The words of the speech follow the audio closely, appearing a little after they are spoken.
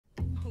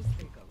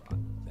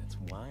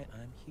why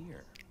I'm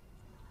here.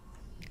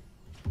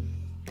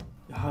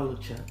 Yo, how I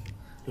look, chat?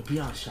 Yo, be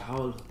honest, how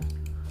I look?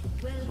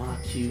 Am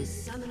I cute?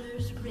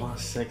 Am I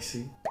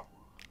sexy?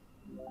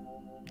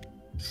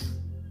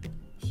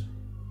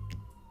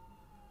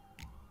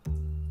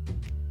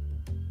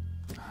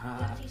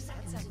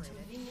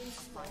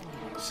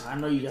 So I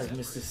know you guys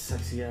miss this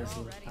sexy ass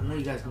look. I know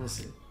you guys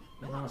miss it.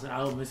 You know what I'm saying?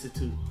 I'll miss it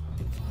too.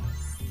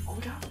 Oh,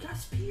 we got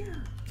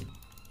spear.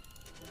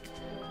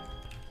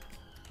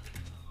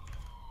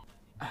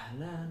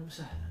 Ahlan wa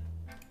sahlan.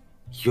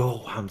 Yo,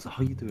 Humzh,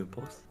 how you doing,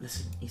 boss?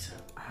 Listen, Isa,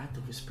 I had to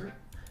whisper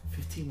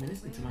 15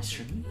 minutes into my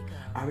stream.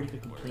 I already got a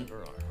complaint,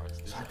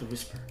 so I had to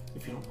whisper,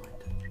 if you don't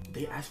mind.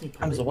 They asked me...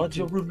 Humzh, why does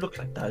your room look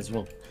like that as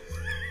well?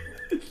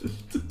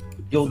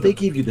 Yo, they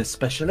gave you the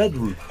special ed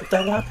room. What the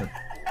hell happened?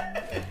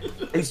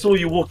 They saw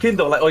you walk in,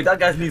 though, like, oh, that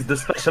guy needs the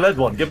special ed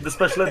one. Give him the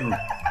special ed room.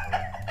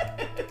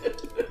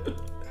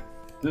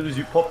 As soon as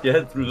you pop your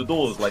head through the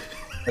doors, like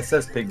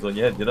SS pigs on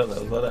your head, you know,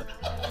 that was like that.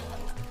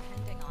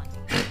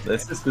 The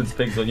assistance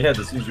pigs on your head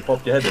as soon as you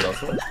pop your head in, I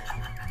swear.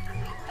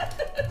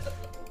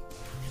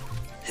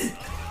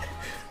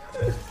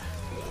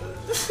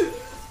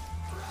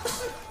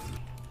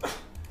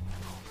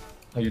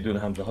 How you doing,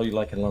 Humzh? How you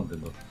liking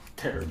London, though?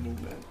 Terrible,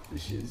 man.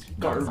 This shit is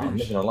garbage. I'm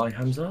not gonna lie,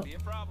 Humzh.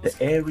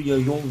 The area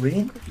you're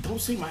in. Don't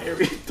say my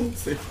area. Don't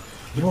say.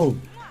 Bro,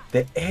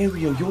 the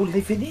area you're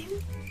living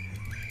in.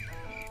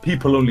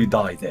 People only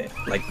die there.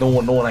 Like no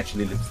one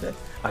actually lives there.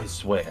 I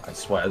swear. I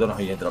don't know how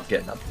you ended up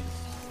getting that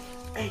place.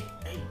 Hey,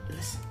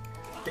 listen.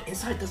 The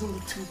inside doesn't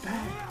look too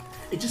bad.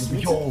 It just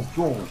makes you're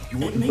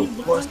in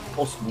the worst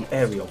possible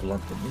area of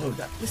London. You know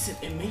that. Listen,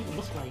 it may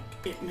look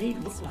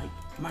like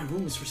my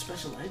room is for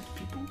special ed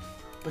people,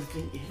 but the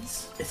thing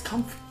is, it's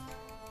comfy.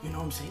 You know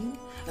what I'm saying?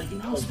 Like, you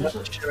know how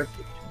special...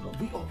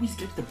 We always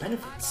get the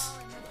benefits.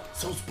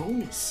 So it's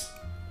bonus.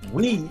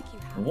 We?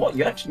 What?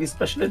 You're actually a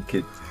special ed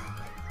kid?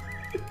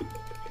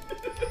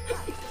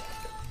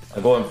 I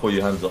got him for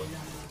you, Humzh.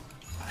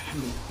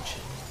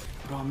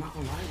 Bro, I'm not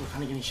gonna lie, we're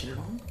kind of getting shitted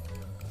on.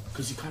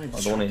 Because you kind of... I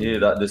don't want to hear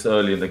that this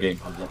early in the game,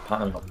 Humzh.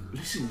 Pattern up.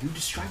 Listen, you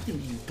distracted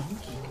me, you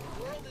donkey.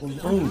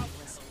 Oh,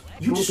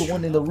 you're the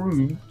one in the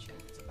room.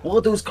 What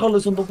are those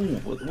colours on the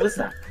wall? What's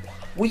that?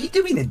 What are you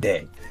doing in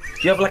there?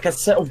 Do you have like a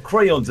set of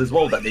crayons as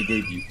well that they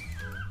gave you?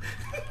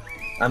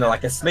 And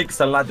like a snakes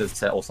and ladders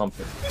set or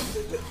something.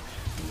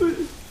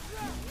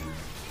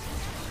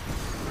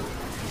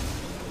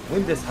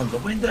 Win this,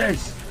 Humzh, win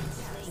this!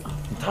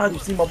 I'm tired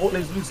of seeing my bot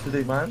lanes lose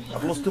today, man.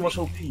 I've lost too much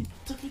OP.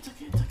 It's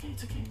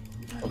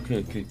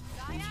okay. Okay.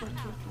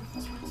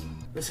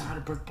 Listen, I had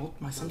to birth both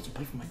my sons to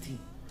play for my team.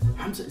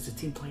 Humzh is a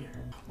team player.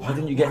 Why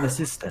didn't you get an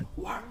assist then?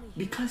 Why?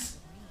 Because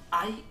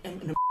I am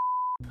in a...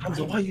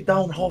 Humzh, why are you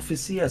down half his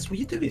CS? What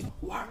are you doing?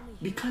 Why?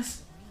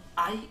 Because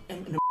I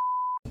am in a...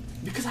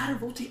 Because I had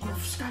to rotate on a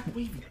stack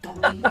wave, you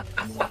dummy.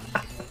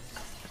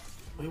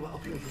 Wait, what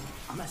up here?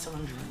 I'm at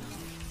 700 right now.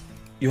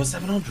 You're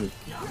 700?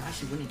 Yeah, I'm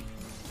actually winning.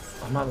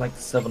 I'm at like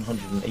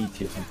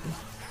 780 or something.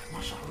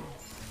 Mashallah.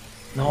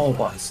 No,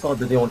 but I started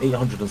the day on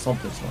 800 and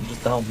something, so I'm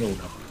just downhill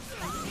now.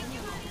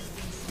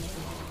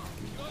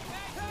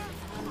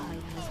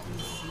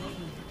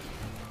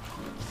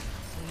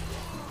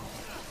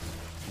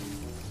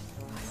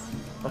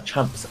 My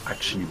champ is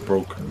actually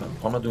broken, man.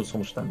 Why am I doing so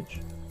much damage?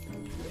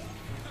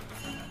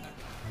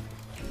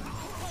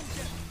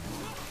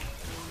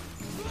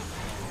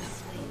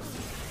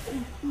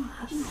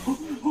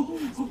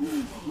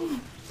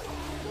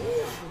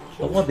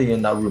 So what are they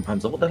in that room,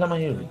 Humzh? What the hell am I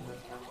hearing?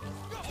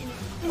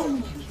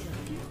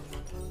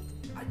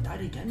 I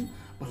died again,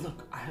 but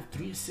look, I have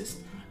 3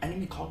 assists.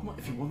 Enemy Kog'Maw,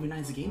 if he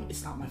 1v9s the game,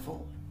 it's not my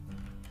fault.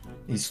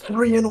 He's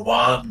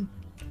 3-1!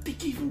 They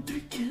gave him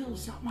 3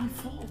 kills, not my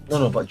fault.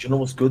 No, but you know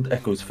what's good?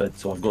 Echo's fed,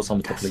 so I've got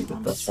something to play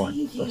with. That's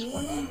fine. That's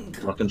fine.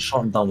 I can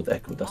shut him down with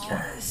Echo, that's fine.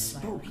 Yes,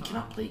 bro, he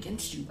cannot play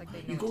against you.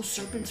 You go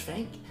Serpent's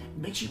Fang,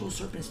 make sure you go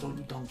Serpent's, don't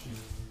you donkey.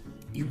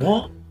 You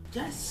what?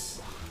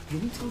 Yes, you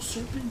need to go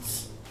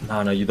Serpent's.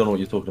 Nah, you don't know what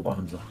you're talking about,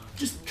 Humzh.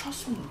 Just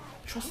trust me.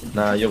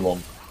 Nah, you're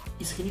wrong.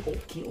 Isa, can you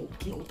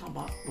ult on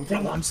bot?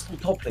 Bro, I'm still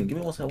top lane. Give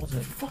me 1 second, 1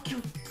 second. Fuck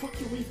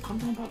your wave. Come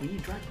down bot. We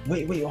need dragon.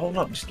 Wait, hold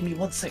up. Just give me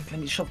 1 sec. Let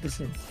me shove this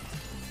in.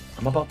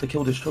 I'm about to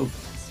kill this troll.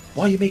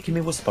 Why are you making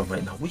me whisper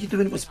right now? What are you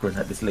doing whispering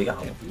at this late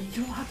hour?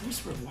 You don't have to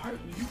whisper. Why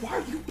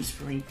are you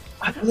whispering?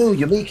 I don't know.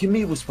 You're making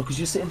me whisper because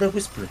you're sitting there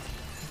whispering.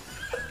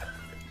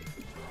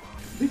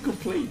 They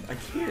complain. I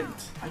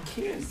can't.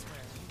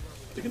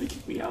 They're gonna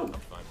kick me out.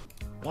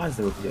 Why is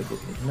there a Diego?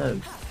 No.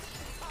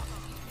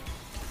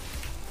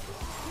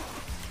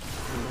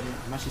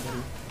 I'm actually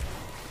better.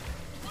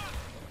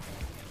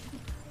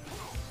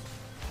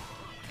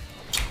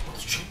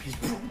 This chip is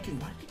broken.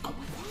 Why did it go?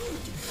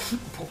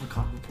 Report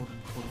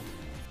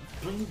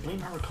Blame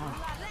Huracan.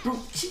 Bro,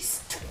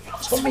 jeez.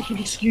 Stop making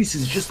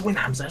excuses. Just win,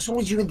 Humzh. That's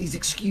always you and these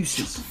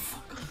excuses.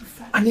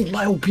 I need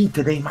my OP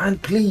today, man.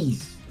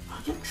 Please.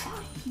 I'm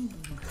trying.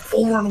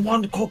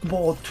 4-on-1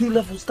 Kog'Maw, 2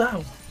 levels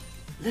down.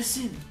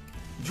 Listen.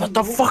 What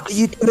the fuck are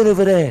you doing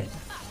over there?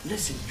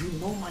 Listen, you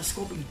know my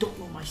scope, but you don't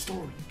know my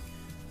story.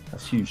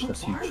 That's huge. Bro,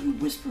 That's why are huge. you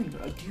whispering?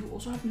 Do you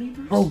also have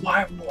neighbors? Bro,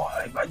 why?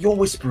 You're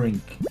whispering.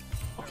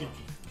 Okay.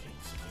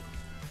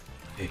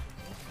 Okay.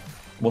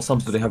 What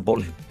sums do they have bot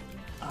lane?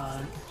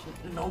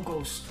 No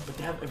ghost, but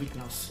they have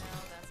everything else.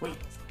 Wait,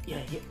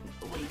 yeah,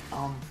 wait,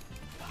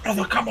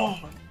 Brother, come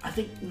on. I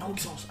think no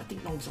exhaust. I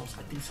think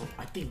so.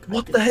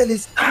 What the hell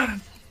is that?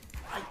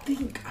 I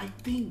think.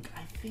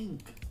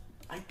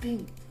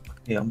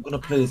 Yeah, I'm gonna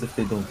play as if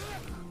they don't.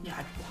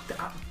 Yeah,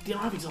 they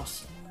don't have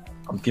exhaust.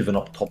 I'm giving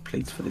up top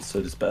plates for this, so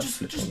this better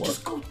flip and work.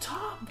 Just go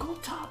top, don't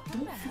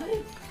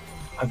flip.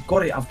 I've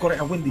got it, I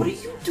win What are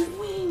these. you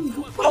doing?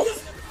 How the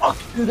fuck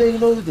do they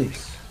know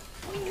this?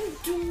 What are you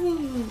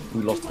doing?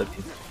 We lost the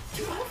game.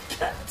 You have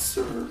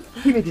cancer.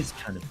 Give me this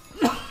cannon.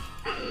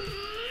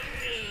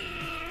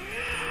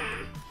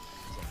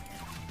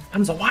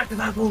 Hamza, why did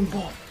I go on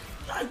bot?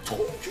 I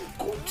told you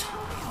go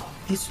top.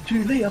 It's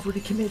too late, I've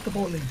already committed the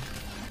bot lane.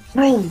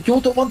 Bro,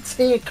 you're the one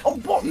saying come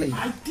bot lane.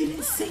 I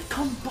didn't say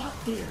come bot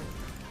there.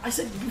 I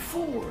said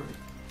before.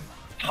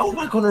 How am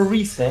I gonna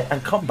reset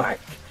and come back?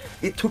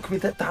 It took me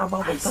that damn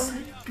amount I of time.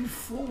 said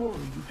before,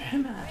 you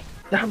hammer.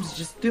 Hamza,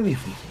 just do me a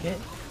favor, yeah?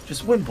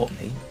 Just win bot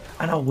lane,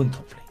 and I'll win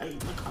top lane.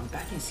 Hey, look, I'm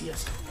back in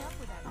CS.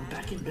 I'm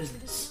back in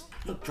business.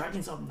 Look,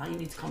 Dragon's up. Now you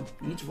need to come.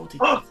 You need to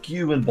rotate. Fuck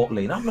you and bot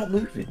lane, I'm not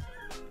moving.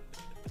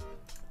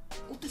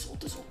 Ult this.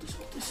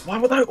 Why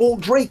would I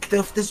ult Drake?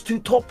 There's two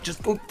top,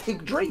 just go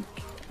take Drake.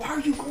 Why are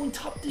you going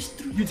top? There's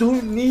 3. You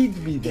don't need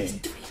me there. There's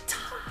 3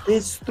 top.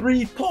 There's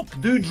 3 top,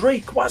 do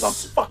Drake. Why the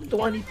fuck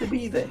do I need to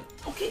be there?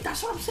 Okay,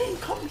 that's what I'm saying.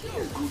 Come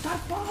here. Go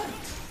dive bot.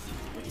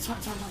 Wait, it's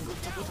fine. Go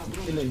top. I'm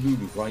killing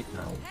Lulu right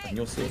now, and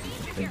you're saying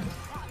things.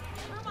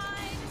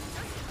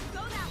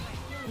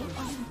 What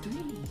are you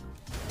doing?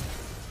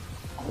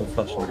 No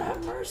flash Lord on.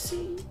 have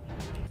mercy.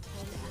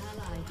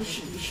 Good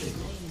shit.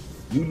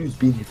 Lulu's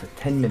been here for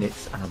 10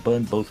 minutes, and I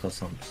burned both her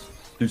sons.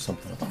 Do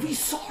something about it. We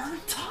saw her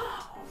top.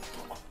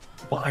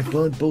 But I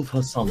burned both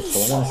her sons, so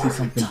I want to see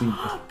something being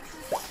done.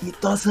 It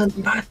doesn't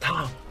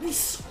matter. We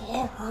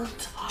saw her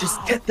top.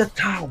 Just get the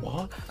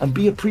tower and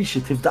be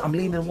appreciative that I'm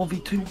leaning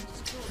 1v2.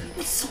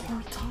 We saw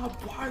her top.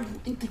 Why are you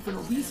inting for no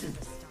reason?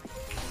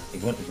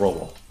 It went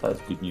roll. That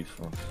is good news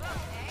for us.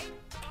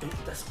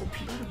 That's OP.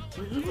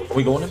 Are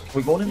we going in?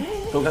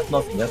 Don't have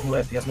nothing. He has no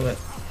F.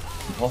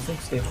 He passing?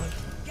 Stay high.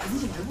 I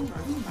ruined.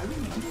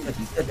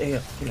 He's dead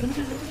AF.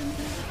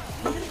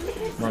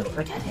 Man,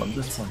 thank you, man.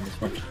 This one.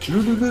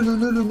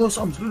 Lulu, no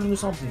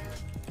something.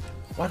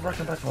 Why did I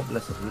come back up?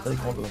 Bless it. They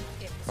can't go in.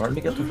 Alright, let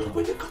me get to the top.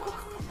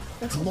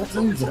 I'm not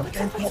moving. I'm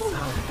getting top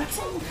now.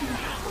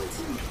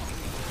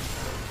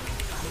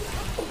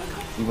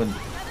 We win.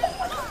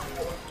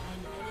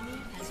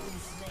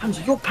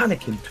 Hamza, you're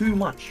panicking too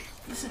much.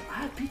 Listen, I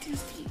have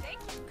PTSD.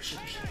 Good shit.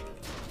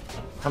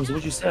 Hamza,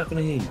 what'd you say? I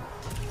couldn't hear you.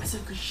 I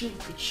said good shit.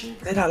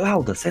 Say that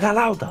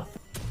louder.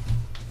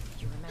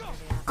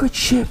 Good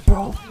shit,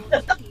 bro.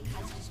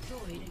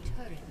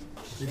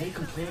 Did they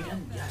complain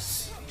again?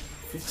 Yes.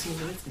 15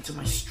 minutes into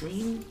my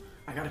stream,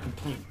 I got a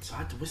complaint, so I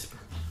had to whisper.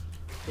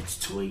 It's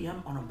 2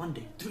 a.m. on a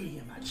Monday, 3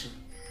 a.m. actually.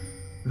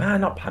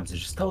 Man up, Hamza.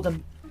 Just tell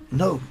them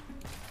no.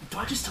 Do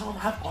I just tell them I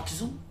have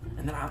autism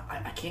and then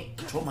I can't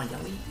control my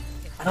yelling?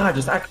 Nah,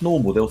 just act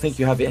normal. They'll think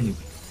you have it anyway.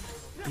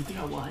 You think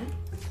I what?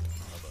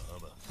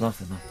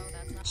 Nothing.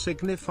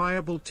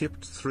 Signifiable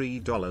tipped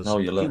 $3. No,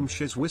 you learn.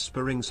 Humzh is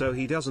whispering so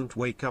he doesn't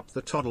wake up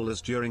the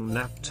toddlers during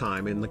nap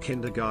time in the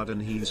kindergarten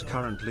he's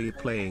currently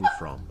playing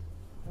from.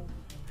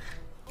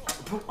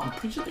 Bro, I'm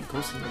pretty sure they're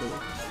ghosting the other way.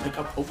 Like,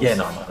 I'm over. Yeah,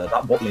 no.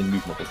 That bot lane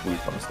movement is weird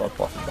when I start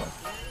passing down.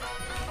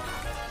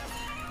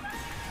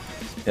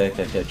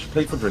 Okay. Just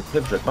play for Drake.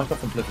 Back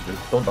up and play for Drake.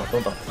 Don't die,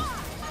 please.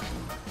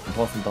 I'm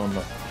passing down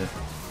now.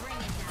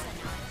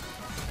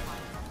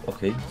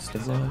 Okay, stay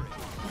alive.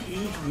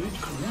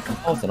 I'm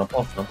passing. I'm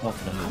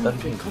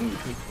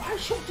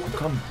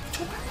coming.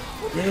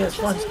 Yeah, it's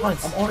fine.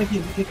 I'm on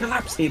again. We can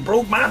collapse here,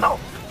 bro. Man up.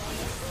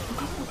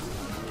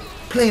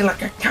 Playing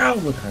like a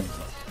coward,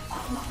 Hamza.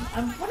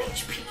 I'm 1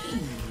 HP.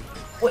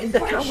 What in the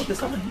coward? There's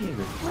someone here.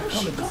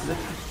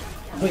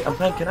 Wait, I'm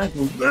playing. Can I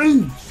go?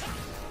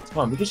 It's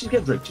fine. We can just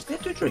get Drake. Just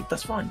do Drake.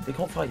 That's fine. They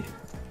can't fight you.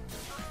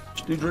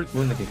 Just do Drake.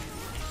 Win the game.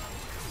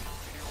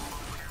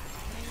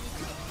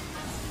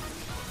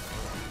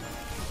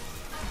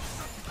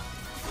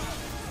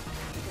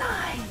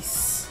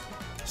 Nice.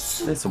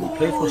 Listen, we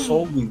play for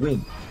Soul, we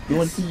win.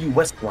 You're in EU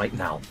West right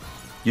now.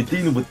 You're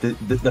dealing with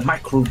the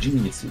macro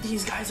geniuses.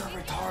 These guys are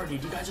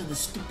retarded. You guys are the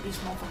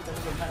stupidest motherfuckers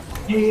I've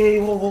ever met. Hey,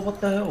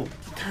 what the hell?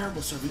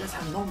 Terrible, sir. You guys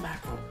have no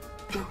macro.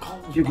 Your call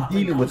was You're bot,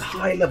 dealing like, with that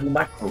was high level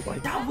macro,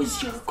 right? That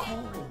was your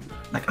call.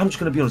 Like, I'm just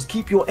gonna be honest,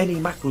 keep your any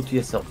macro to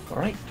yourself,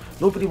 alright?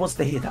 Nobody wants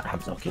to hear that,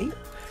 Hamza, okay?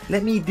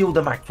 Let me deal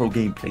the macro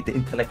gameplay, the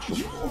intellectual.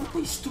 You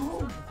always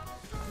throw.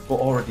 We're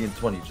already in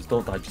 20, just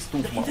don't die, just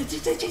do smart. They're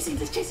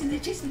chasing.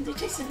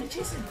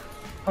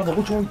 Hamza,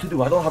 what do you want me to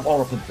do? I don't have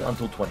aura up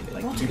until 20.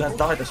 Like, Rotate, you guys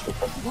die, that's your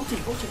problem. Rotate.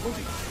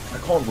 I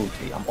can't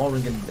rotate, I'm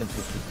auraing in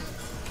 50.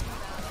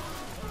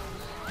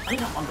 I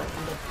know, I'm dead.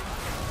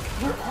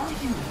 Where are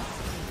you?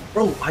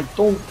 Bro, I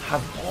don't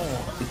have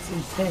aura, it's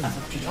insane.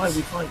 Why are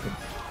we fighting?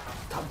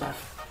 Top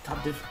death.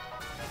 Top div.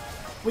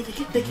 Wait, they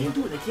can't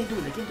do it. They can't do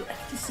it. They can't do it.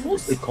 Of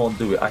course they can't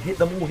do it. I hit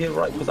them all here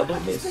right because I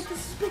don't miss. This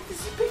is big.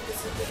 This is big.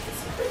 This is big.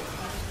 This is big.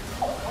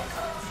 Oh my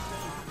god.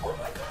 Oh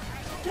my god.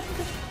 Get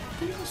him.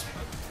 There you go,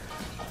 Spin.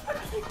 Oh my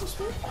god, there you go,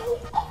 Spin. Oh.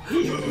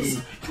 You have AIDS.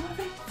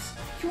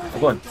 You have AIDS.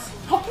 Go on.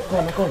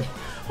 Oh my god.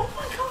 Oh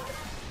my god.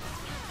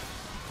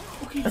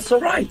 Okay. It's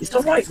alright. It's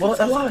alright. We're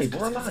alive.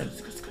 We're alive.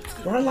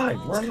 We're alive.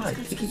 We're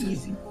alive. Take it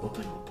easy. We'll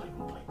play.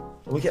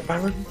 We get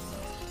Baron.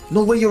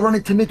 No way you're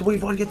running to mid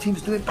wave while your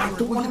team's doing Baron.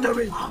 What are you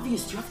doing?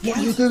 Obvious. You have What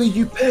are you doing,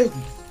 you pig?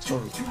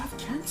 Sorry. You have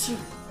cancer.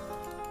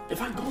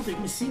 If I go, they're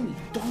gonna see me.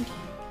 Donkey.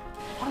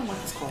 I don't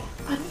like this call.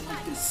 I don't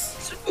like this.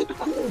 It's a good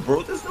call,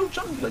 bro. There's no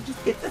jungler.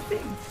 Just get the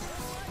thing.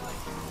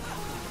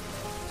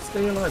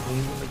 Stay alive when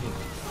you win the game.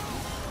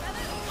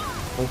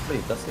 Well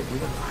played. That's it. We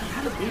win. I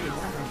had a baby.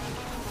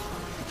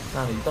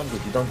 Nah, you done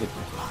good. You done good.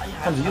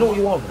 Hamza, you know what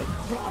you are, right?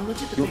 Bro, I'm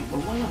legit the big.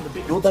 Why am the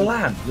big? You're the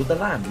lamb. You're the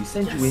lamb. We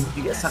send you in.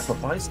 You get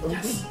sacrificed and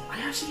win.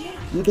 I actually am.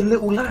 You're the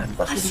little lamb.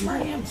 That's I what you swear I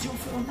are. am.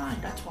 049.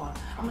 That's why.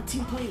 I'm a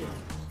team player.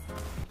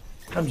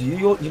 Hamza, you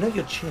know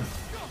your chin.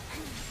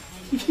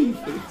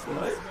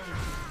 What?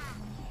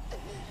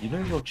 You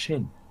know your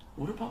chin.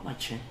 What about my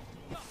chin?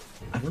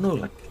 I don't know,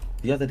 like,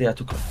 the other day I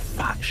took a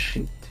fat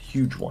shit,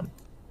 huge one.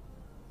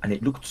 And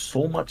it looked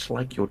so much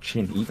like your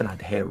chin, even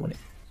had hair on it.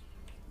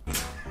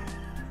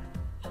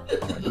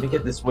 Alright, let me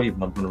get this wave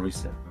and I'm gonna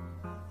reset.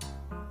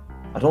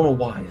 I don't know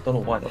why, that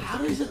was How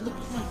does it look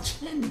like my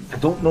chin? I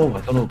don't know,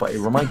 but it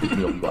reminded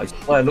me of you. I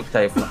swear I looked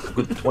at it for like a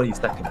good 20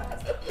 seconds.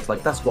 It's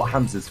like, that's what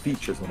Hamza's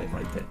features on it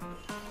right there.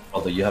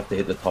 Although you have to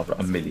hit the top a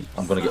milli.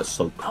 I'm gonna get a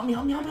soak. Help me.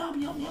 Don't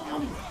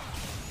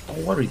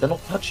worry, they're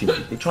not touching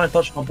you. They try and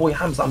touch my boy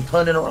Hamza, I'm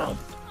turning around.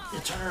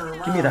 You're turning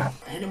around. Give me that.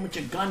 Hit him with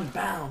your gun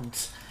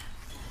bounds.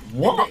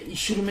 What? You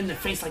shoot him in the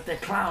face like they're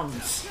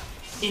clowns.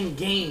 In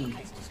game.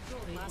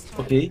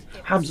 Okay,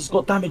 Hamza's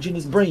got damage in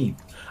his brain.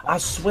 I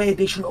swear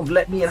they shouldn't have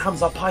let me and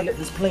Hamza pilot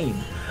this plane.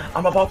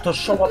 I'm about to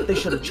show up, they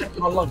should have checked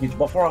my luggage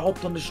before I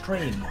hopped on this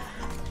train.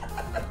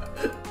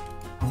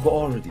 I've got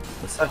already.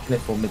 We're sacking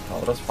it for mid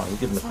tower, that's fine, we'll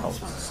give him the tower.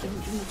 Give me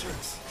the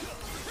turrets.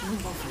 Give me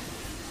both.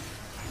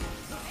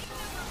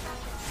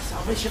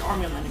 Salvation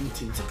army on enemy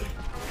team, it's okay.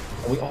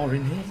 We are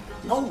in here?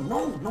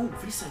 No,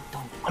 reset,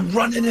 don't. I'm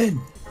running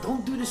in!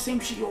 Don't do the same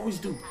shit you always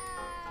do.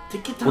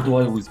 Take your time. What do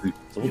I always do?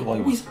 You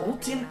always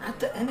ult in at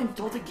the end and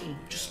throw the game.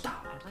 Just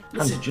stop.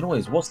 Hamza, do you know what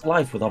it is? What's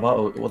life without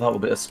a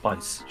bit of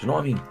spice? Do you know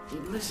what I mean?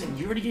 Listen,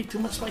 you already gave too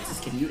much spices,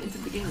 kid. You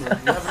entered the game, you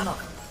have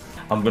enough.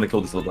 I'm gonna kill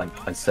this little blank.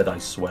 I said I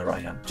swear I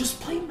am. Just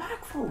play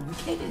macro, you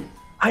get it.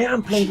 I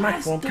am playing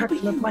macro, I'm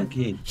catching a flank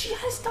here. She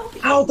has W.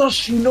 How does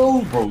she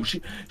know, bro?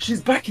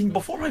 She's backing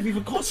before I've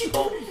even got you.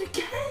 Do it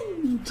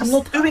again. I'm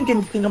not doing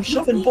anything, I'm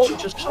shoving bot,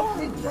 just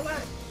shoving in,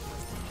 relax.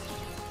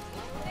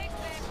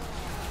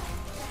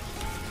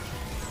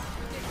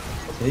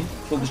 Okay,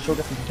 kill this choke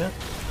if you can.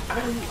 I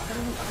gotta move.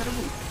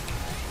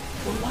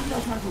 Well, why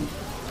not my move?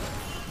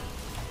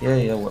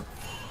 Yeah, what?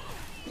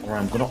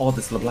 Alright, I'm gonna add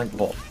this LeBlanc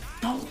bot.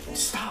 Don't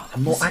stop.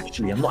 I'm not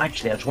actually, I just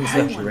want to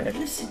see how she reacts.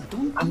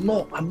 Listen, I'm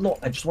not,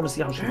 I just want to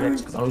see how she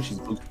reacts because I know she's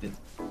boosted.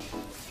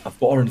 I've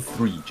got her in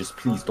 3, just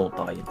please don't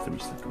die in 3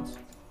 seconds.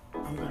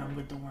 I'm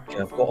good, don't worry.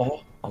 Okay, I've got her.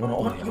 I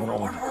want to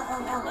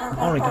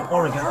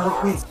Orange, I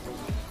don't miss.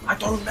 I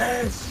don't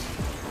miss.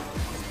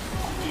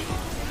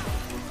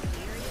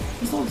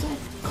 He's on.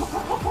 Go.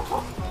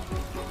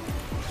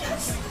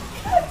 Yes.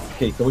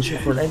 Okay, can we shoot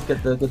for an end?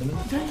 Get the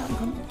minute? Yeah, I'm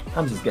coming.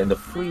 Hamza's getting the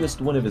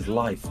freest win of his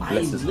life.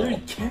 Bless his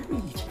heart. Carried,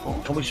 bro.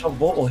 Can we shove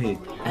bot or here?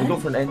 Can we go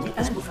for an end?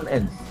 Let's go for an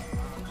end.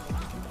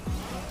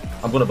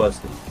 I'm gonna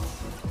burst it.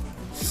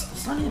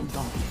 It's not even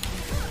dumb.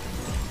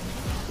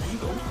 There you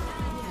go.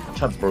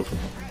 Chad's broken.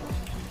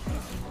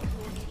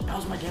 That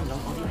was my game, though.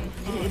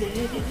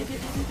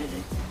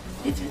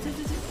 Hit it.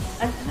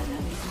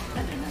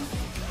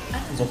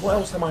 So what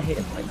else am I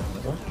hitting right now?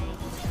 What?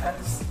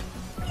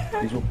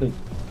 These were big.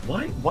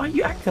 Why are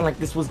you acting like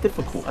this was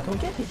difficult? I don't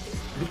get it.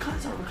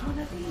 Because our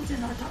recruiter means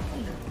in our top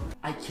laner.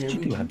 I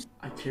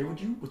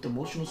carried you with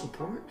emotional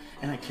support,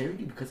 and I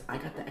carried you because I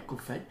got the Echo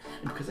Fed,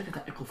 and because I got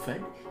the Echo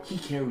Fed, he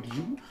carried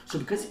you. So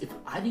because if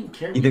I didn't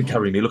carry He didn't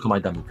carry me, look at my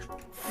damage.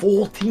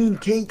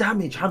 14k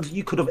damage, Hamza,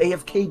 you could have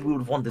AFK'd, we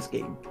would have won this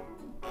game.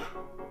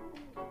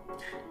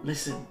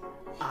 Listen,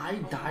 I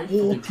died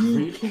for the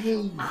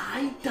greater.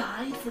 I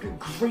died for the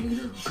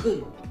greater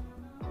good.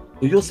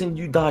 So you're saying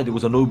you died, it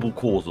was a noble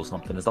cause or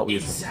something, is that what you're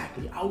saying?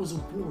 Exactly, I was a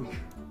warrior.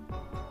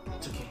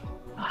 It's okay.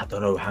 I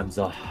don't know,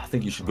 Hamza. I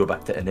think you should go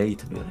back to NA,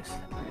 to be honest.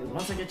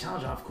 Once I get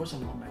challenged, of course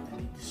I'm going back to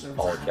NA.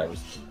 Oh, okay.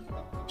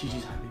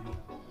 GG's high, baby.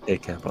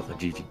 Take care, brother.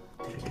 GG.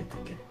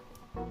 Take care.